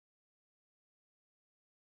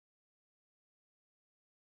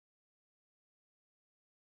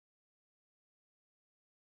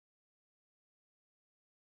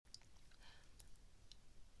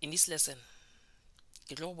In this lesson,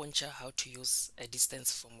 ke tlo go bontsha how to use a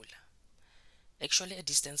distance formula. Actually, a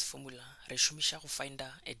distance formula re shumisha go find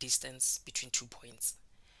a distance between 2 points.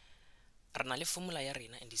 Re na le formula ya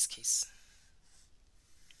rena in this case.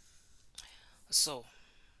 So,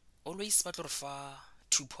 always ba tlo re fa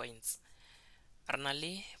 2 points. Re na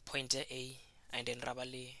le point ya A and then ra ba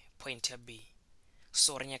le point ya B.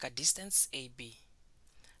 So, re nyaka distance AB.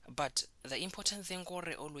 But the important thing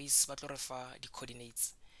gore always ba tlo re fa di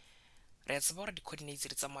coordinates. Re a tseba gore di coordinates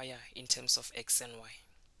di tsamaya in terms of x and y.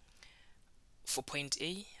 For point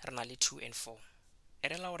A, re na le 2 and 4. E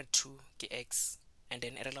rela gore 2 ke x and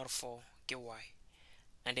then e rela gore 4 ke y.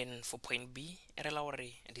 And then for point B, e rela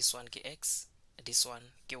gore this one ke x, this one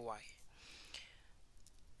ke y.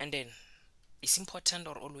 And then it's important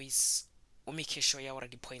or always o make sure ya gore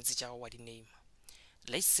di points tša wa di name.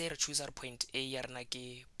 Let's say re choose our point A ya rena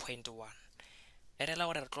ke point 1. E rela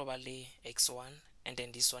gore re tlo ba le x1 and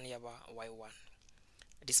then this one ya ba y1.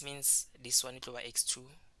 This means this one it will be x2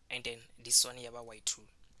 and then this one ya ba y2.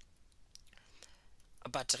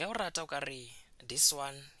 But ge o rata o ka re this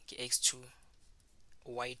one ke x2,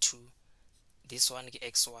 y2, this one ke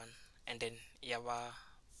x1 and then ya ba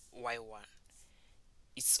y1.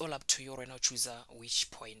 It's all up to you right now choose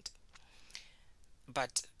which point.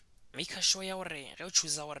 But make sure ya gore ge o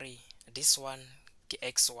choose gore this one ke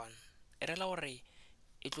x1, e rela gore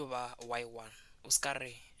e tlo ba y1, o ska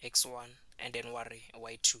re x1 and then wa re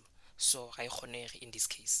y2. So ga e kgonege in this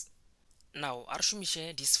case. Now a re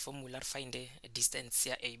šomiše this formula re find a distance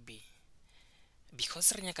ya AB.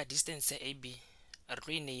 Because re nyaka distance ya AB, re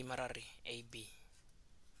tlo e name ra re AB.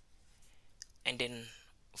 And then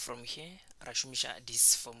from here ra šomiša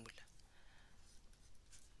this formula.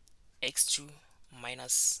 x2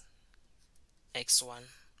 minus x1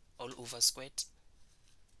 all over squared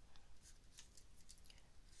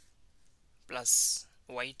plus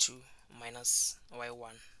y2 minus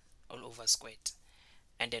y1 all over squared.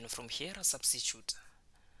 And then from here I substitute.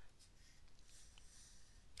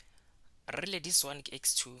 Really this one ke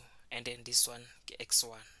x2 and then this one ke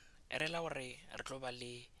x1. E rela gore re tlo ba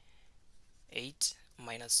le 8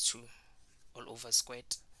 minus 2 all over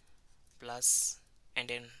squared plus and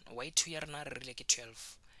then y2 ya rena re rile ke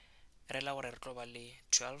 12. E rela gore re tlo ba le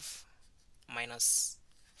 12 minus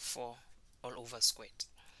 4 all over squared.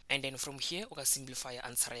 And then from here o ka simplify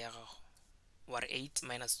answer ya gago. Wa re 8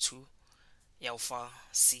 minus 2 ya o fa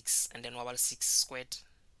 6 and then wa ba le 6 squared.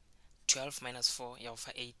 12 minus 4 ya o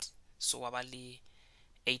fa 8. So wa ba le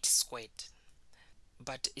 8 squared.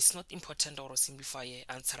 But it's not important or simplify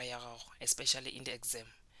answer ya gago, especially in the exam,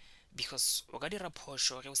 because o ka dira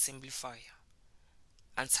phošo ge o simplify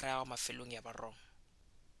answer ya gago mafelong ya ba wrong.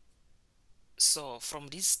 So from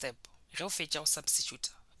this step, ge o fetša go substitute,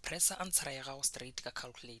 pressa answer ya gago straight ka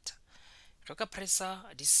calculator. Ge o ka pressa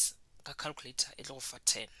this ka calculator e tlo go fa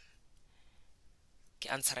 10 ke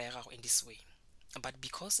answer ya gago in this way. But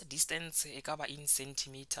because distance e ka ba in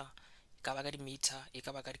centimeter, e ka ba ka di meter, e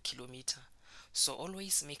ka ba ka di kilometer, so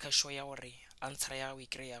always make sure ya gore answer ya gago e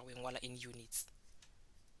kry-a go ngwala in units,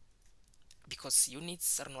 because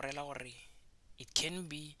units re no rela gore it can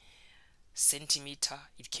be centimeter,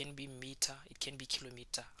 it can be meter, it can be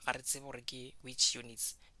kilometer. Ga re tsebe gore ke which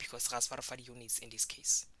units, because ga se ba re fa di units in this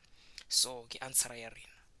case. So ke answer ya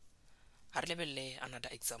rena. A re lebelele another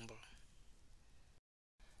example.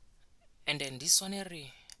 And then this one here,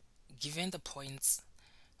 given the points,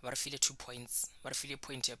 ba re file 2 points, ba re file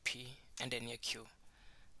point ya P and then ya Q.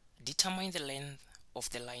 Determine the length of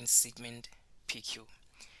the line segment PQ.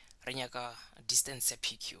 Re nyaka distance ya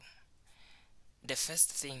PQ. The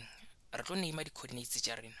first thing, re tlo name di coordinates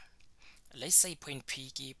tša rena. Let's say point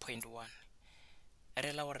P ke point 1. E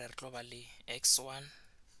rela gore re tlo ba le x1,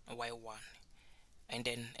 y1. And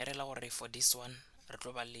then e rela gore for this one, re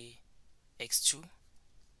tlo ba le x2,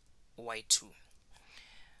 y2.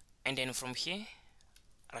 And then from here,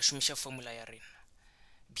 ra šomiša formula ya rena.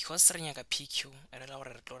 Because re nyaka PQ, e rela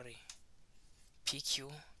gore re tlo re PQ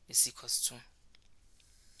is equals to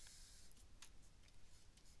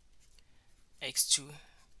x2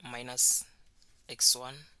 minus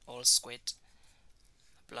x1 all squared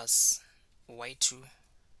plus y2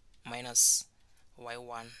 minus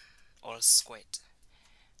y1 all squared.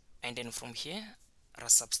 And then from here, ra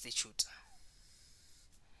substitute.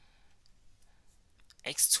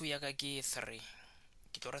 x2 ya ka ke 3,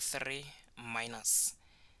 ke tlo re 3 minus,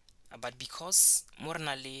 but because mo re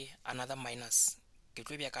na le another minus, ke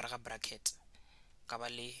tlo bea ka re ga bracket ka ba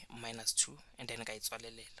le minus 2 and then ka e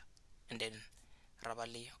tswalelela, and then ra ba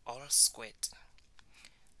le all squared.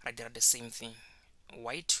 Ra dira the same thing,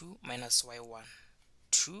 y2 minus y1,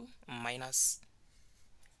 2 minus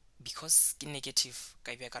because ke negative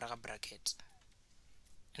ka bea ka raga bracket,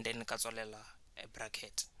 and then ka tswalela a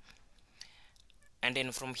bracket, and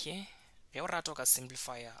then from here ge o rata o ka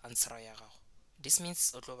simplifya answer ya gago. This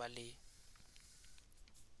means o tlo ba le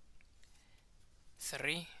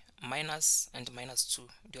 3 minus and minus 2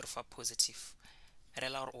 di re fa positive, re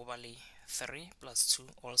la gore o ba le 3 plus 2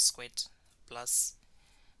 all squared plus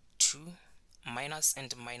 2 minus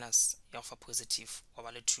and minus ya go fa positive, o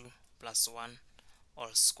ba le 2 plus 1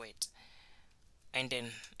 all squared, and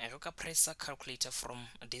then ge o ka pressa calculator from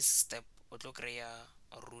this step o tlo kry-a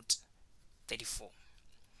root 34,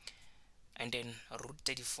 and then root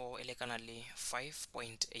 34 e lekana le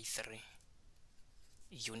 5.83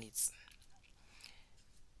 units.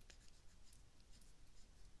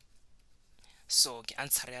 So ke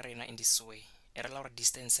answer ya rena in this way, e rela gore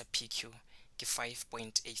distance ya PQ ke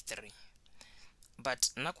 5.83. But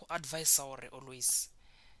nna ko advise gore always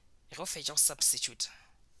ge o fetša go substitute,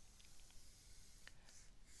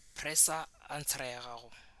 pressa answer ya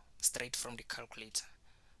gago straight from the calculator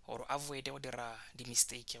gore avoid go dira di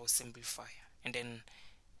mistake go simplify, and then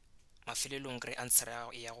mafelelong kry answer ya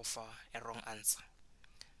gago e ya go fa a wrong answer.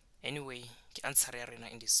 Anyway, ke answer ya rena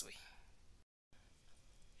in this way.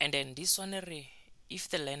 And then this one re, if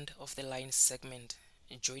the length of the line segment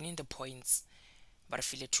joining the points but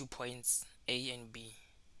file 2 points A and B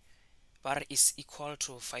but is equal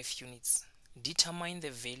to 5 units, determine the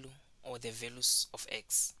value or the values of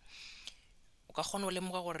x. O ka kgona go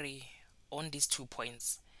lemoga gore on these 2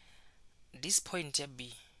 points, this point ya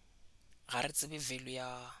B ga re tsebe value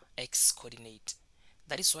ya x coordinate.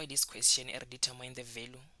 That is why this question er determine the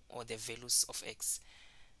value or the values of x.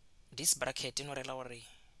 This bracket eno rela gore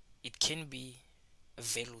it can be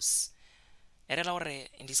values, e rela gore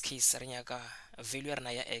in this case re nyaka value ya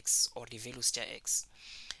rena ya x or the values tša x.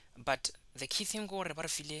 But the key thing gore ba re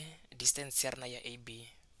file distance ya rena ya AB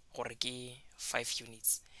gore ke 5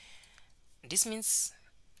 units. This means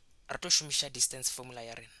re tlo šomiša distance formula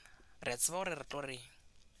ya rena, re tseba gore re tlo re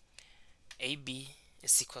AB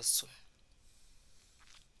is equals to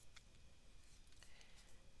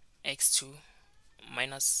x2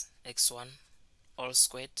 minus x1 all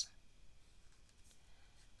squared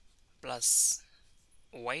plus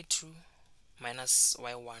y2 minus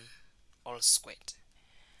y1 all squared.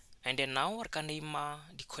 And then now re ka name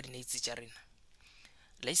the coordinates tša rena.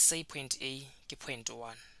 Let's say point A ke point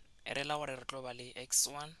 1, e rela gore re tlo ba le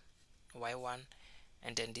x1 y1,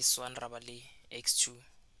 and then this one ra ba le x2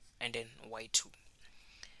 and then y2.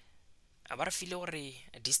 Ba re file gore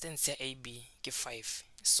distance ya AB ke 5,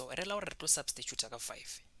 so e rela gore re tlo substitute ka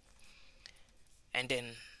 5, and then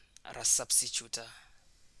ra substitute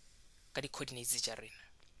ka di coordinates tša rena.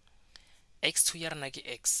 x2 ya rena ke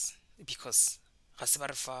x because ga se ba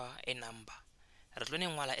re fa a number, re tlo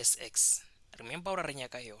nengwala as x, remember gore re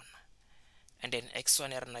nyaka yona, and then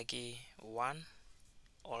x1 ya rena ke 1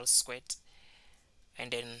 all squared,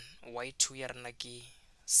 and then y2 ya rena ke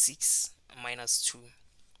 6 minus 2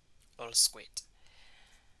 all squared.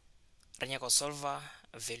 Re nyaka go solve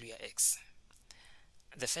value ya x.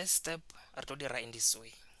 The first step re tlo dira in this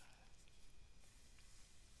way,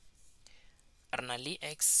 re na le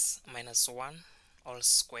x minus 1 all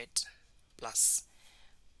squared plus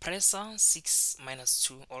pressa 6 minus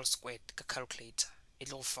 2 all squared ka calculator e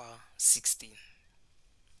tlo go fa 16,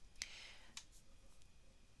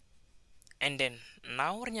 and then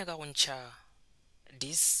now re nyaka go ntšha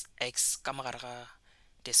this x ka mogare ga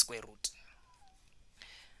the square root.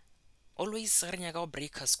 Always re nyaka go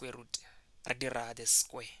break a square root re dira the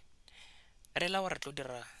square, re la gore re tlo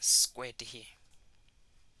dira squared here,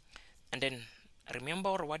 and then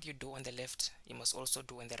remember what you do on the left you must also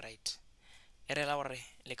do on the right, e rela gore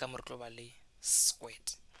le ka mo re tlo ba le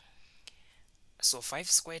squared. So 5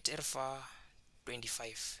 squared e re fa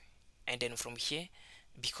 25, and then from here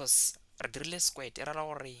because re dirile squared e rela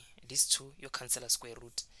gore these two you cancel a square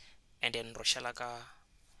root, and then ro šala ka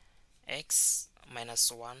x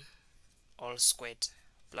minus 1 all squared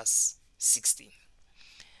plus 16.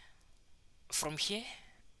 From here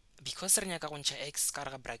because re nyaka go ntšha x ka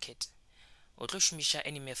re ga bracket, o tlo šomiša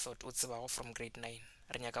any method o tsebago from grade 9,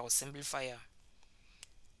 re nyaka go simplify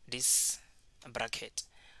this bracket.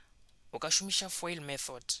 O ka šomiša FOIL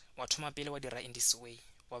method, wa thoma pele wa dira in this way,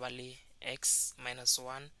 wa ba le x minus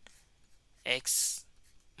 1 x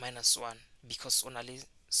minus 1 because o na le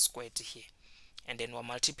squared here, and then wa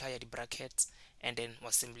multiply the brackets and then wa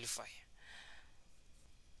simplify.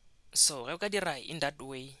 So ge o ka dira in that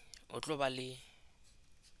way o tlo ba le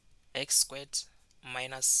x squared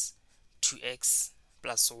minus 2x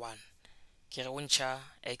plus 1 ke ge o ntšha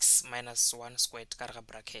x minus 1 squared ka re ga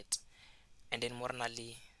bracket, and then mo re na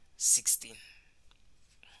le 16.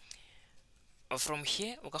 From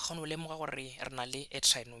here o ka kgona go lemoga gore re na le a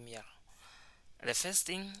trinomial. The first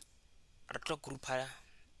thing re tlo groupa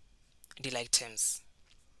di-like terms,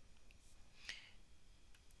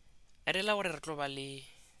 e rela gore re tlo ba le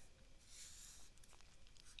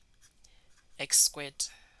x squared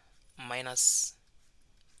minus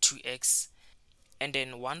 2x and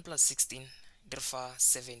then 1 plus 16 di re fa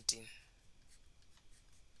 17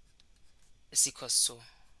 is equals to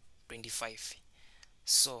 25.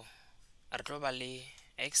 So re tlo ba le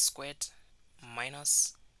x squared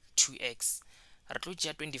minus 2x, re tlo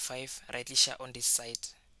tšea 25 ra tliša on this side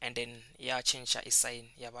and then ya change a sign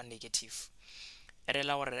ya ba negative, e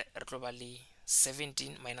rela gore re tlo ba le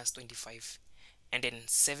 17 minus 25 and then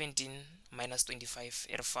 17 minus 25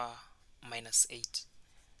 e re fa minus 8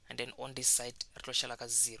 and then on this side re tlo šala ka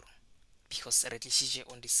 0 because re tlišitše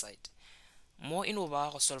on this side. Mo e no ba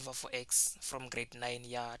go solve for x from grade 9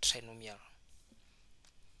 ya trinomial,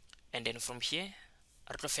 and then from here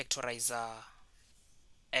re tlo factorize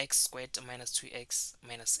x squared minus 2x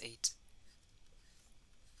minus 8,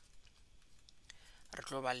 re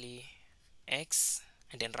tlo ba le x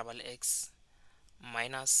and then ra ba le x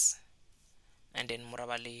minus and then mo ra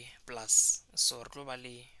ba le plus, so re tlo ba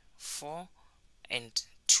le 4 and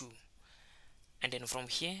 2 and then from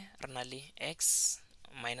here re na le x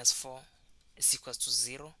minus 4 is equals to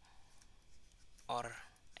 0 or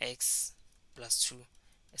x plus 2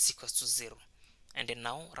 is equals to 0, and then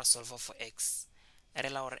now ra solve for x, e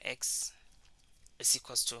rela gore x is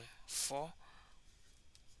equals to 4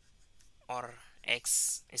 or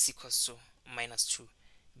x is equals to minus 2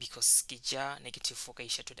 because ke ja negative 4 ka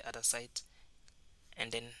iša to the other side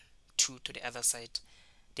and then 2 to the other side,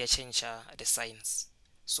 they change the signs,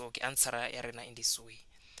 so ke answer ya rena in this way.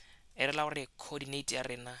 E rela gore coordinate ya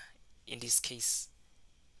rena in this case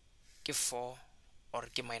ke 4 or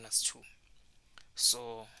ke minus 2.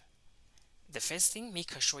 So the first thing,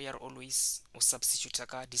 make sure you're always o substitute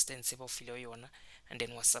ka distance ba o file yona and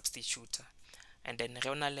then wa substitute, and then ge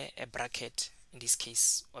o na le a bracket in this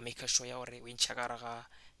case wa make sure ya gore o ntšha ka gare ga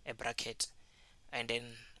a bracket and then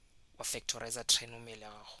wa factorize trinomial ya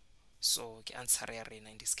gago, so ke answer ya rena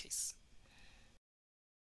in this case.